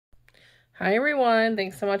Hi everyone,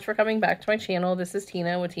 thanks so much for coming back to my channel. This is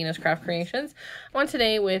Tina with Tina's Craft Creations. I'm on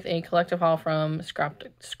today with a collective haul from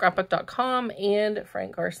scrapbook.com and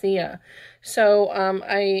Frank Garcia. So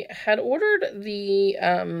I had ordered the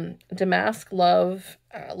Damask Love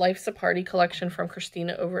Life's a Party collection from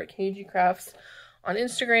Christina over at KG Crafts on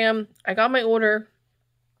Instagram. I got my order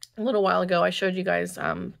a little while ago. I showed you guys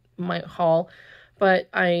my haul, but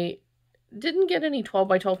I didn't get any 12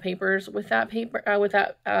 by 12 papers with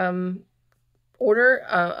that order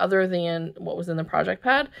other than what was in the project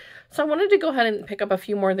pad. So I wanted to go ahead and pick up a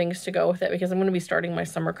few more things to go with it because I'm going to be starting my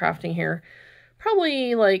summer crafting here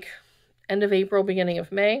probably like end of April, beginning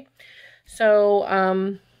of May. So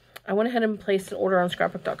I went ahead and placed an order on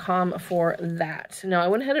scrapbook.com for that. Now I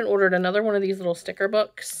went ahead and ordered another one of these little sticker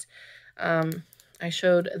books. I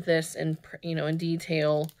showed this in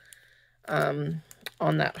detail on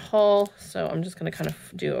that haul, so I'm just going to kind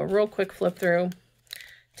of do a real quick flip through.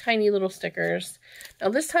 Tiny little stickers. Now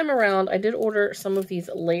this time around I did order some of these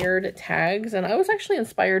layered tags, and I was actually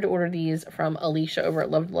inspired to order these from Alicia over at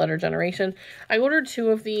Love Letter Generation. I ordered 2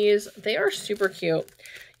 of these. They are super cute.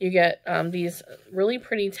 You get these really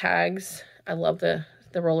pretty tags. I love the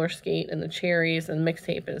roller skate and the cherries, and the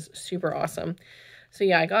mixtape is super awesome. So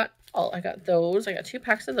yeah, I got those. I got 2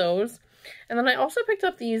 packs of those. And then I also picked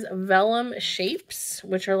up these vellum shapes,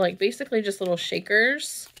 which are like basically just little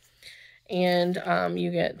shakers. And you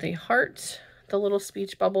get the heart, the little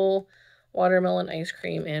speech bubble, watermelon ice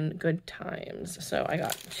cream, and good times. So I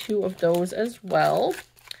got 2 of those as well.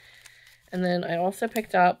 And then I also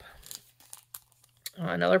picked up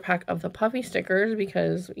another pack of the puffy stickers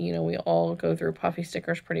because, we all go through puffy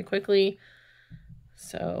stickers pretty quickly.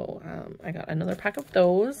 So I got another pack of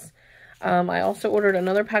those. I also ordered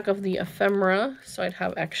another pack of the ephemera, so I'd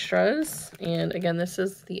have extras. And again, this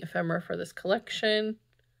is the ephemera for this collection.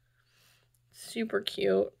 Super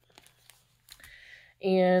cute.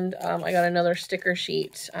 And I got another sticker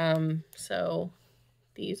sheet. So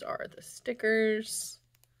these are the stickers.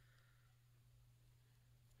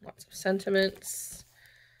 Lots of sentiments.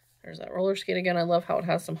 There's that roller skate again. I love how it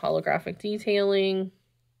has some holographic detailing.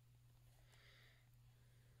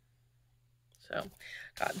 So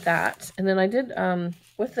got that. And then I did,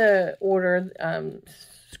 with the order,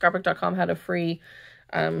 scrapbook.com had a free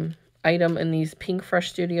item in these Pink Fresh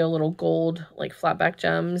Studio little gold like flatback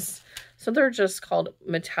gems. So they're just called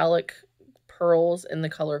metallic pearls in the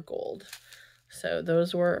color gold. So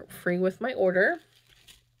those were free with my order.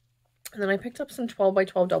 And then I picked up some 12 by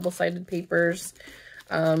 12 double-sided papers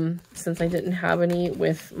since I didn't have any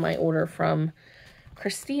with my order from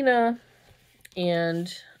Christina.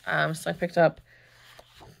 And so I picked up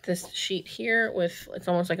this sheet here with, it's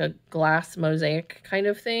almost like a glass mosaic kind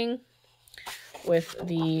of thing, with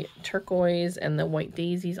the turquoise and the white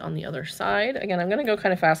daisies on the other side. Again, I'm going to go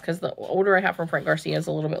kind of fast because the order I have from Frank Garcia is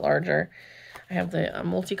a little bit larger. I have the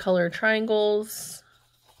multicolored triangles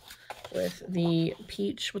with the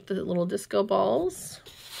peach with the little disco balls.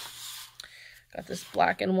 Got this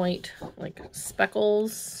black and white like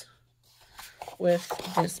speckles with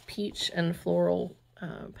this peach and floral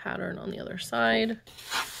pattern on the other side.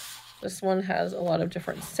 This one has a lot of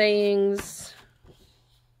different sayings,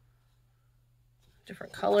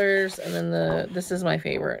 different colors, and then this is my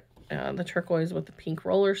favorite, the turquoise with the pink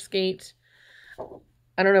roller skate.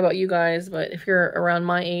 I don't know about you guys, but if you're around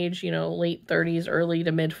my age, late 30s, early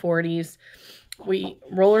to mid 40s,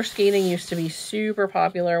 roller skating used to be super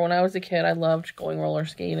popular. When I was a kid, I loved going roller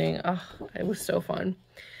skating. Oh, it was so fun.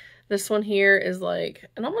 This one here is like,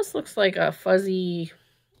 it almost looks like a fuzzy,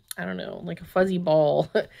 I don't know, like a fuzzy ball,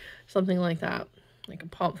 something like that, like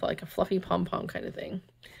a fluffy pom-pom kind of thing.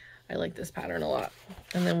 I like this pattern a lot.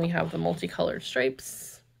 And then we have the multicolored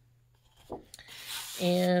stripes.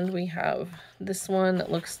 And we have this one that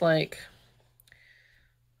looks like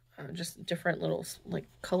just different little like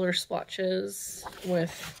color splotches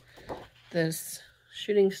with this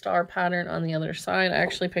shooting star pattern on the other side. I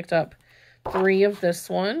actually picked up 3 of this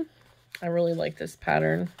one. I really like this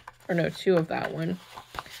pattern. Or no, 2 of that one.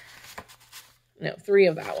 No, 3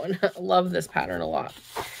 of that one. Love this pattern a lot.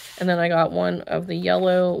 And then I got 1 of the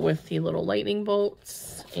yellow with the little lightning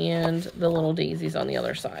bolts and the little daisies on the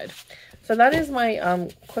other side. So that is my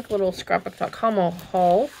quick little scrapbook.com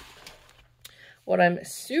haul. What I'm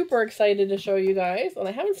super excited to show you guys, and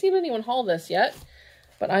I haven't seen anyone haul this yet,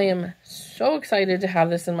 but I am so excited to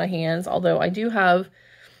have this in my hands. Although I do have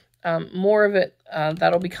more of it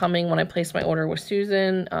that'll be coming when I place my order with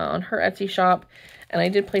Susan on her Etsy shop. And I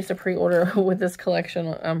did place a pre-order with this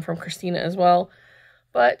collection from Christina as well.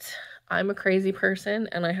 But I'm a crazy person,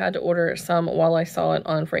 and I had to order some while I saw it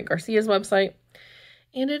on Frank Garcia's website.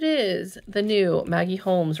 And it is the new Maggie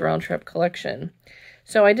Holmes round trip collection.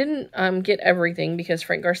 So I didn't get everything because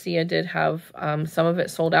Frank Garcia did have some of it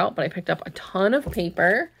sold out, but I picked up a ton of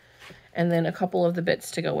paper and then a couple of the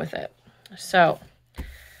bits to go with it. So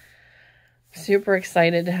super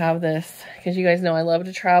excited to have this because you guys know I love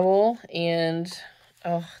to travel, and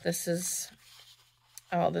this is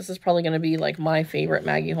probably going to be like my favorite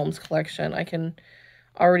Maggie Holmes collection. I can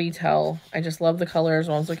already tell. I just love the colors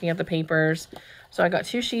when I was looking at the papers. So I got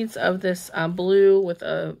 2 sheets of this blue with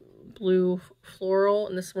a blue floral,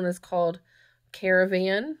 and this one is called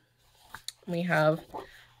Caravan. We have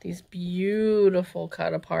these beautiful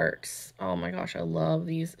cut aparts. Oh my gosh, I love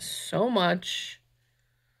these so much.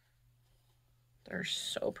 They're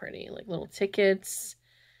so pretty, like little tickets.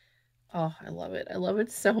 Oh, I love it. I love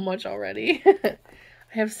it so much already. I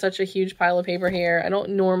have such a huge pile of paper here. I don't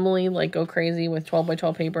normally like go crazy with 12 by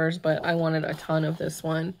 12 papers, but I wanted a ton of this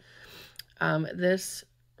one. This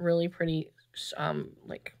really pretty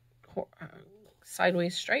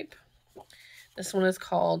sideways stripe. This one is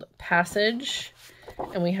called Passage,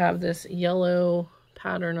 and we have this yellow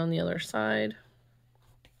pattern on the other side.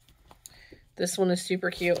 This one is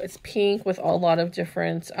super cute. It's pink with a lot of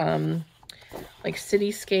different like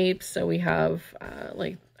cityscapes. So we have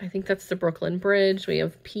like, I think that's the Brooklyn Bridge. We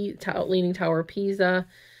have Leaning Tower of Pisa,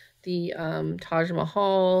 the Taj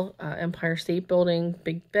Mahal, Empire State Building,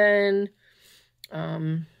 Big Ben.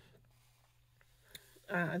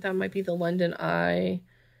 That might be the London Eye,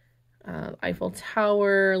 Eiffel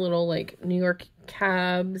Tower, little like New York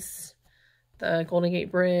cabs, the Golden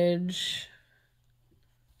Gate Bridge.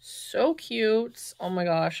 So cute. Oh my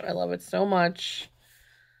gosh, I love it so much.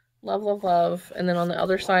 Love, love, love. And then on the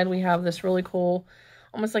other side, we have this really cool,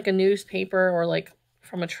 almost like a newspaper or like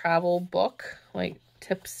from a travel book, like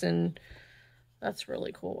tips, and that's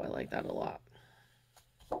really cool. I like that a lot.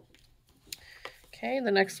 Okay,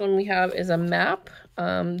 the next one we have is a map.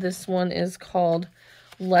 This one is called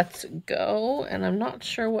Let's Go, and I'm not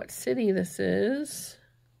sure what city this is.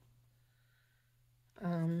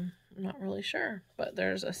 I'm not really sure, but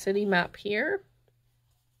there's a city map here.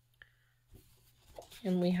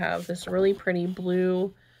 And we have this really pretty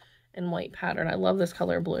blue and white pattern. I love this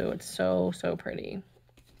color blue. It's so, so pretty.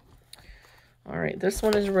 All right, this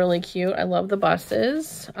one is really cute. I love the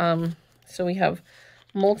buses. So we have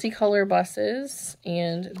multicolor buses,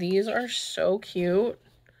 and these are so cute.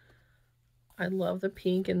 I love the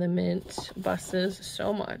pink and the mint buses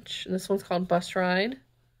so much. And this one's called Bus Ride.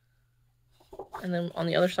 And then on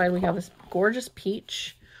the other side, we have this gorgeous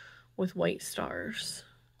peach with white stars.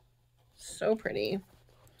 So pretty.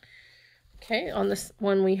 Okay, on this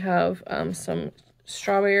one, we have some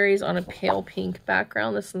strawberries on a pale pink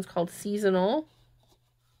background. This one's called Seasonal.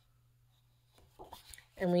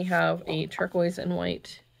 And we have a turquoise and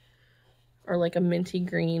white, or like a minty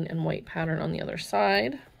green and white pattern on the other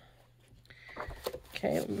side.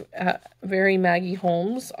 Okay, very Maggie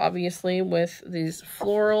Holmes, obviously, with these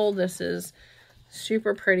floral. This is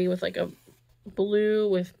super pretty with like a blue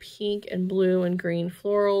with pink and blue and green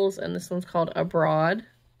florals. And this one's called Abroad.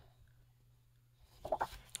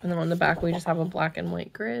 And then on the back, we just have a black and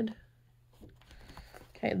white grid.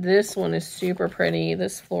 Okay, this one is super pretty.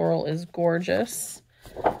 This floral is gorgeous.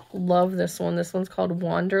 Love this one. This one's called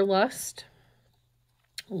Wanderlust.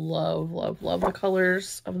 Love, love, love the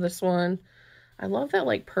colors of this one. I love that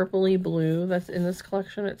like purpley blue that's in this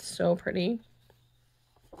collection. It's so pretty.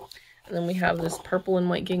 And then we have this purple and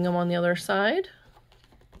white gingham on the other side.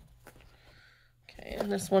 Okay,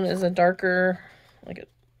 and this one is a darker,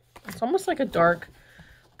 it's almost like a dark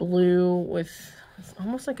blue with, it's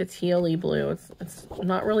almost like a tealy blue. It's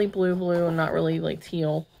not really blue and not really like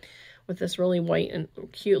teal, with this really white and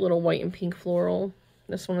cute little white and pink floral.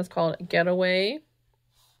 This one is called Getaway.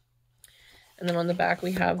 And then on the back,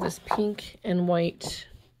 we have this pink and white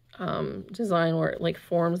design where it like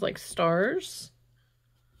forms like stars.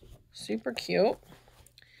 Super cute.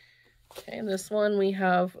 Okay, this one we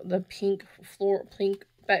have the pink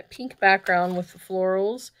background with the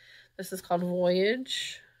florals. This is called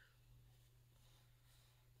Voyage.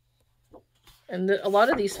 And a lot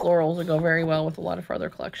of these florals will go very well with a lot of other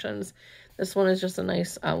collections. This one is just a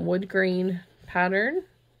nice wood green pattern.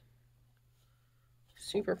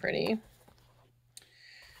 Super pretty.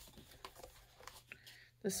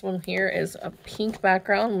 This one here is a pink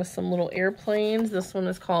background with some little airplanes. This one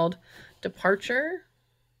is called Departure.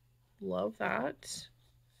 Love that.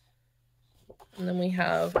 And then we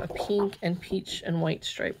have a pink and peach and white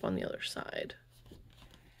stripe on the other side.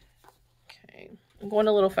 Okay, I'm going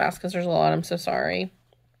a little fast because there's a lot. I'm so sorry.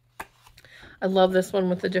 I love this one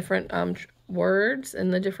with the different words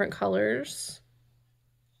and the different colors.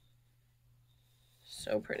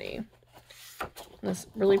 So pretty. This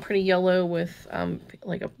really pretty yellow with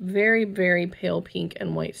like a very, very pale pink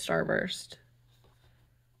and white starburst.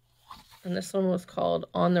 And this one was called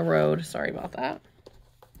On the Road. Sorry about that.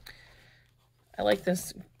 I like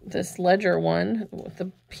this ledger one with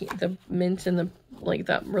the mint and the like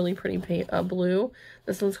that really pretty blue.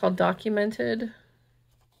 This one's called Documented.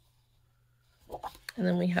 And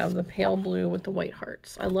then we have the pale blue with the white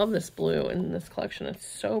hearts. I love this blue in this collection. It's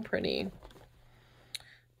so pretty.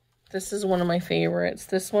 This is one of my favorites.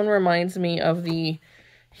 This one reminds me of the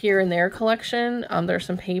Here and There collection. There's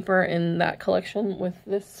some paper in that collection with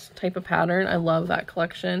this type of pattern. I love that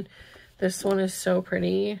collection. This one is so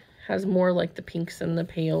pretty. Has more like the pinks and the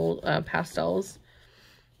pale pastels.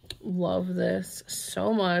 Love this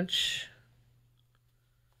so much.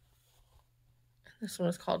 This one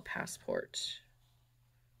is called Passport.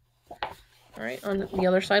 All right, on the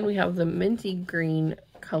other side, we have the minty green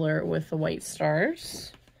color with the white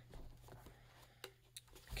stars.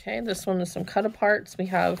 Okay, this one is some cut aparts. We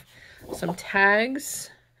have some tags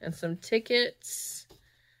and some tickets.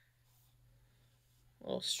 A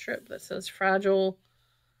little strip that says Fragile.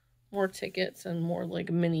 More tickets and more like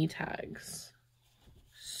mini tags.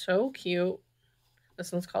 So cute.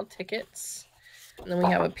 This one's called Tickets. And then we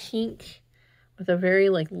have a pink with a very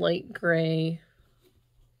like light gray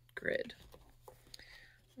grid.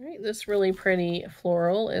 All right, this really pretty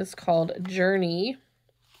floral is called Journey.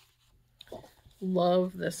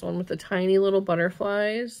 Love this one with the tiny little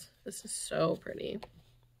butterflies. This is so pretty.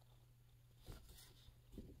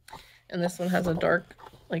 And this one has a dark,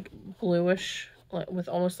 like bluish, with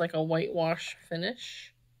almost like a whitewash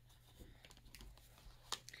finish.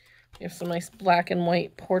 We have some nice black and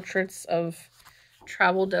white portraits of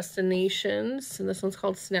travel destinations. And this one's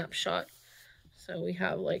called Snapshot. So we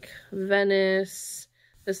have like Venice.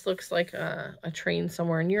 This looks like a train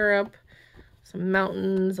somewhere in Europe. Some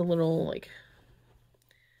mountains, a little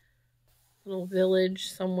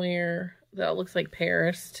village somewhere. That looks like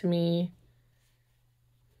Paris to me.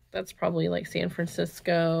 That's probably like San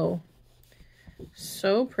Francisco.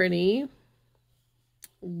 So pretty.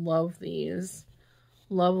 Love these.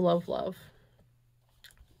 Love, love, love.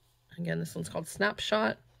 Again, this one's called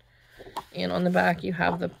Snapshot. And on the back, you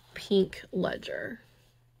have the pink ledger.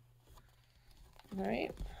 All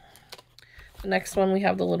right. The next one, we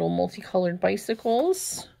have the little multicolored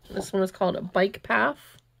bicycles. This one is called a Bike Path.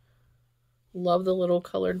 Love the little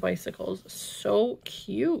colored bicycles. So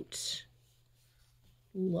cute.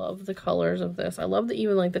 Love the colors of this. I love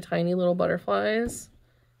even like the tiny little butterflies.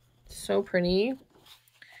 So pretty. And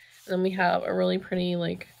then we have a really pretty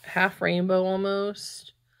like half rainbow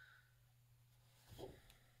almost.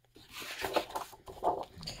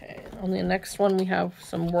 Okay, on the next one we have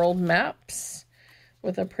some world maps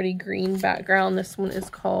with a pretty green background. This one is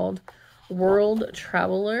called World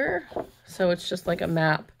Traveler. So it's just like a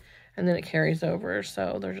map and then it carries over.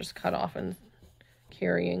 So they're just cut off and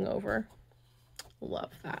carrying over.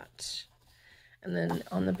 Love that. And then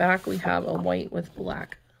on the back we have a white with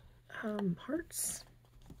black hearts.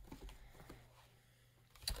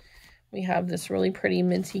 We have this really pretty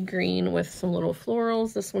minty green with some little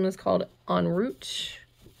florals. This one is called En Route,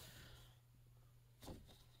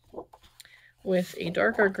 with a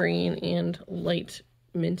darker green and light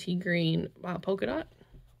minty green polka dot.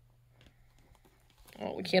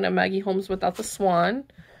 Oh, we can't have Maggie Holmes without the swan.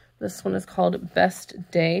 This one is called Best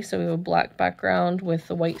Day. So we have a black background with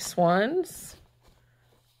the white swans.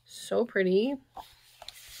 So pretty.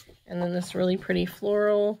 And then this really pretty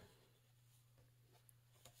floral.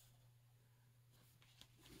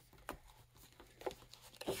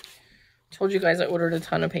 Told you guys I ordered a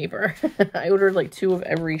ton of paper. I ordered like 2 of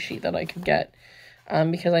every sheet that I could get.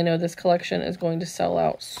 Because I know this collection is going to sell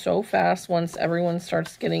out so fast once everyone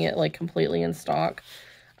starts getting it like completely in stock.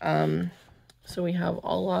 So we have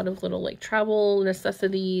a lot of little like travel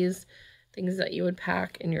necessities, things that you would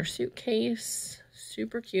pack in your suitcase.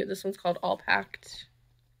 Super cute. This one's called All Packed.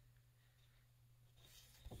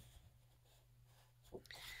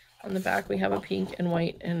 On the back we have a pink and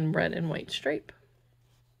white and red and white stripe.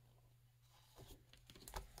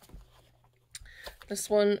 This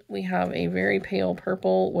one we have a very pale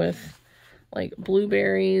purple with like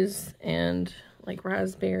blueberries and like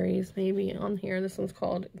raspberries maybe on here. This one's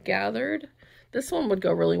called Gathered. This one would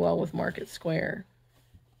go really well with Market Square.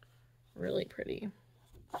 Really pretty.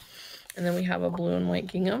 And then we have a blue and white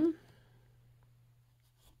gingham.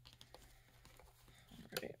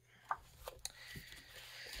 Right.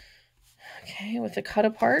 Okay, with the cut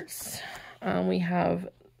aparts, we have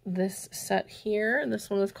this set here. This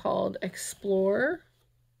one is called Explore.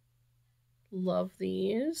 Love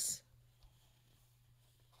these.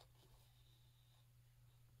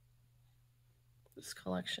 This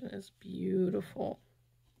collection is beautiful.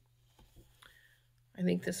 I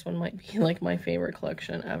think this one might be like my favorite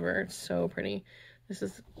collection ever. It's so pretty. This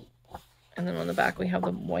is, and then on the back we have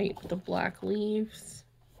the white with the black leaves.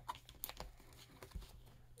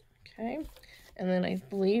 Okay, and then I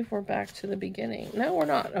believe we're back to the beginning. No, we're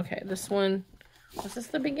not. Okay, this one, was this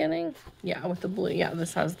the beginning? Yeah, with the blue. Yeah,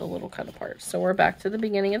 this has the little cut apart. So we're back to the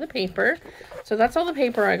beginning of the paper. So that's all the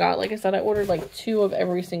paper I got. Like I said, I ordered like 2 of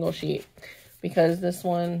every single sheet because this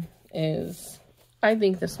one is, I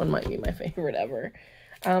think this one might be my favorite ever.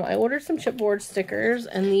 I ordered some chipboard stickers,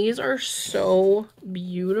 and these are so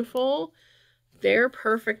beautiful. They're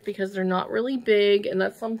perfect because they're not really big, and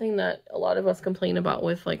that's something that a lot of us complain about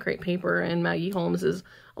with like crepe paper and Maggie Holmes is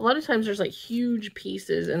a lot of times there's like huge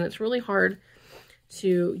pieces, and it's really hard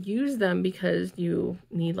to use them because you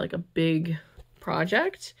need like a big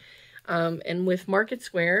project. And with Market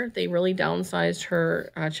Square, they really downsized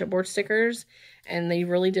her chipboard stickers, and they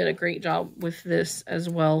really did a great job with this as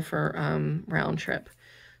well for Round Trip.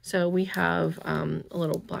 So we have a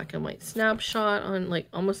little black and white snapshot on like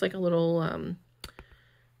almost like a little,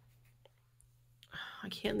 I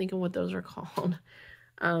can't think of what those are called.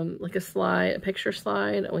 Like a slide, a picture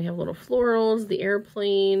slide. And we have little florals, the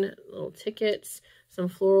airplane, little tickets, some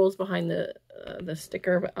florals behind the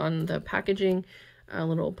sticker on the packaging, a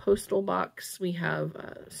little postal box. We have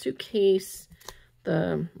a suitcase,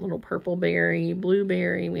 the little purple berry,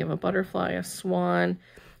 blueberry. We have a butterfly, a swan,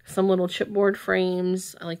 some little chipboard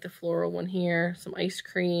frames. I like the floral one here. Some ice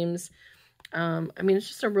creams. I mean, it's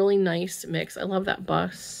just a really nice mix. I love that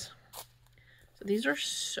bus. So these are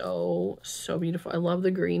so beautiful. I love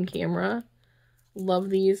the green camera. Love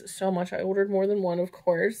these so much. I ordered more than one, of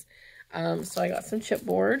course. So I got some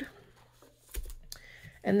chipboard.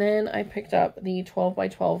 And then I picked up the 12 by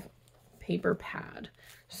 12 paper pad.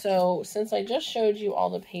 So since I just showed you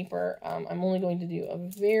all the paper, I'm only going to do a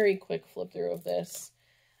very quick flip through of this.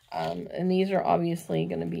 And these are obviously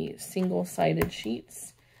going to be single-sided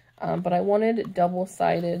sheets. But I wanted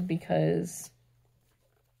double-sided because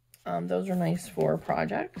those are nice for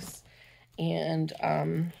projects. And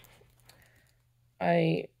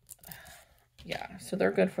yeah, so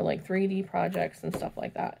they're good for like 3D projects and stuff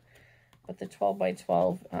like that. But the 12 by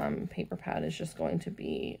 12 paper pad is just going to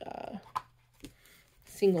be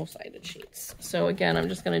single-sided sheets. So again, I'm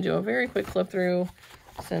just going to do a very quick flip through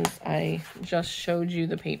since I just showed you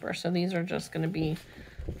the paper. So these are just going to be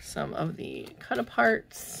some of the cut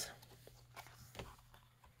aparts.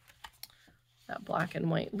 That black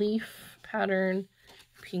and white leaf pattern,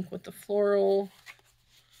 pink with the floral,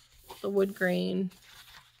 the wood grain,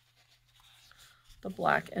 the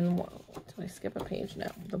black and white, did I skip a page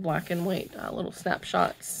now? The black and white little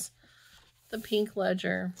snapshots, the pink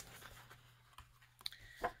ledger,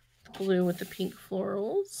 the blue with the pink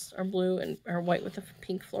florals, or blue and or white with the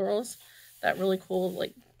pink florals, that really cool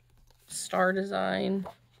like star design.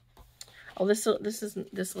 Oh, this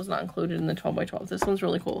was not included in the 12 by 12. This one's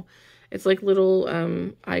really cool. It's like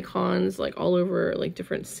little icons like all over like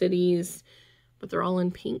different cities, but they're all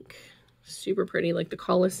in pink. Super pretty, like the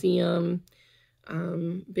Colosseum,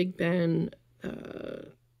 Big Ben,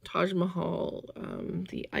 Taj Mahal,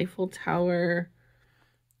 the Eiffel Tower,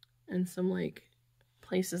 and some like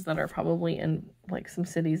places that are probably in like some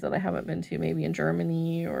cities that I haven't been to, maybe in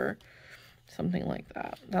Germany or something like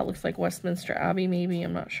that. That looks like Westminster Abbey, maybe,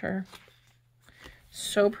 I'm not sure.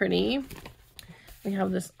 So pretty. We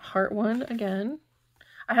have this heart one again.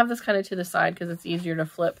 I have this kind of to the side because it's easier to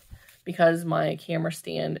flip because my camera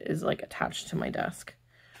stand is like attached to my desk.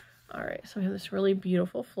 All right, so we have this really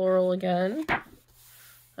beautiful floral again.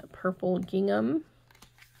 That purple gingham.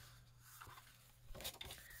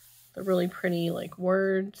 The really pretty like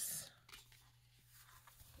words.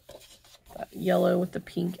 That yellow with the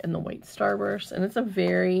pink and the white starburst. And it's a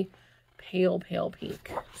very pale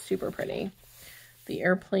pink. Super pretty. The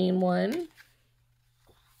airplane one.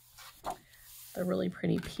 The really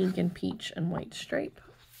pretty pink and peach and white stripe.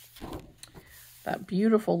 That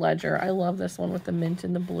beautiful ledger. I love this one with the mint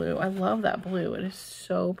and the blue. I love that blue. It is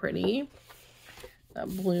so pretty. That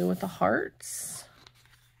blue with the hearts.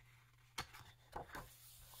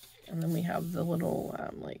 And then we have the little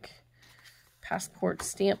like passport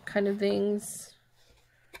stamp kind of things.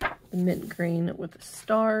 The mint green with the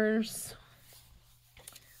stars.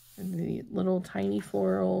 And the little tiny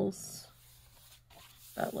florals.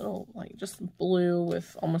 That little like just blue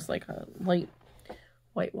with almost like a light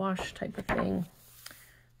whitewash type of thing.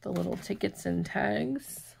 The little tickets and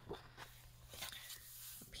tags.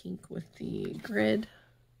 Pink with the grid.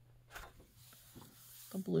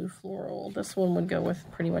 The blue floral. This one would go with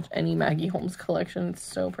pretty much any Maggie Holmes collection. It's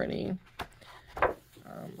so pretty.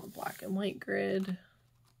 black and white grid.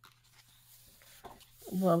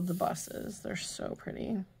 Love the buses. They're so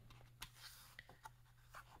pretty.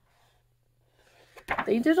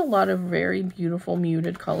 They did a lot of very beautiful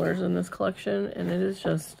muted colors in this collection, and it is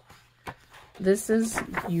just, this is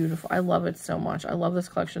beautiful. I love it so much. I love this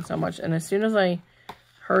collection so much. And as soon as I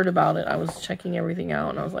heard about it, I was checking everything out,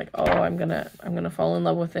 and I was like, oh, I'm gonna fall in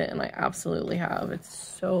love with it, and I absolutely have. It's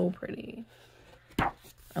so pretty.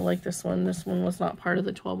 I like this one. This one was not part of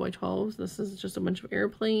the 12 by 12s. This is just a bunch of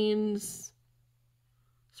airplanes.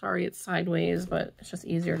 Sorry, it's sideways, but it's just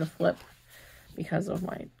easier to flip because of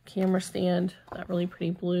my camera stand. That really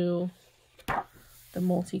pretty blue, the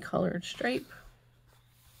multicolored stripe,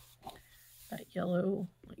 that yellow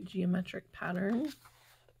like geometric pattern,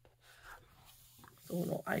 the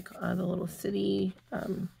little icon, the little city,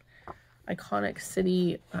 iconic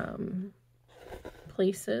city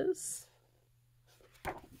places,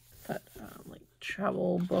 that like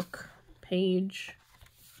travel book page,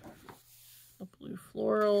 the blue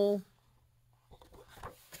floral,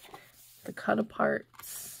 the cut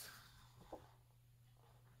aparts,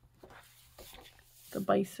 the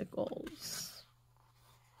bicycles.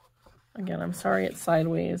 Again, I'm sorry it's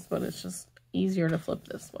sideways, but it's just easier to flip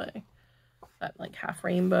this way. That like half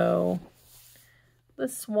rainbow, the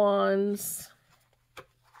swans,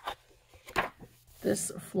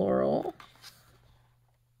 this floral,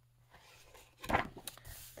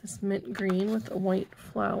 this mint green with the white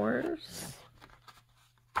flowers,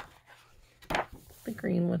 the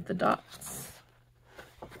green with the dots,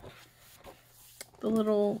 the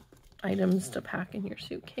little items to pack in your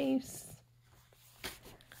suitcase,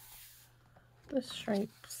 the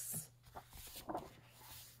stripes,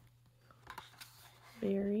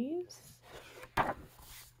 berries,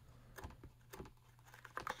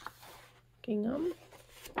 gingham,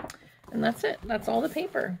 and that's it. That's all the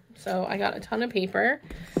paper. So I got a ton of paper.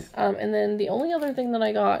 And then the only other thing that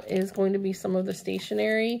I got is going to be some of the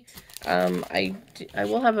stationery. I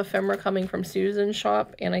will have ephemera coming from Susan's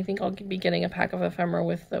shop, and I think I'll be getting a pack of ephemera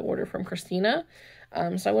with the order from Christina.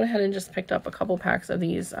 So I went ahead and just picked up a couple packs of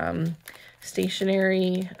these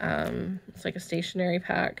stationery. It's like a stationery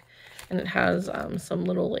pack, and it has some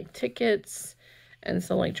little like tickets and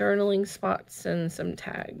some like journaling spots and some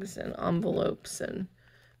tags and envelopes, and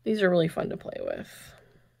these are really fun to play with.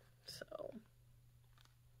 So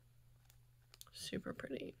super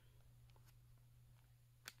pretty.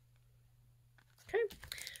 Okay,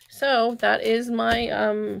 so that is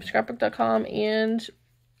my scrapbook.com and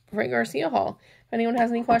Frank Garcia haul. If anyone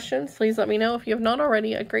has any questions, please let me know. If you have not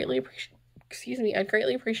already, I'd greatly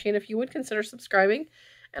appreciate if you would consider subscribing,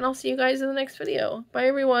 and I'll see you guys in the next video. Bye,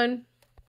 everyone.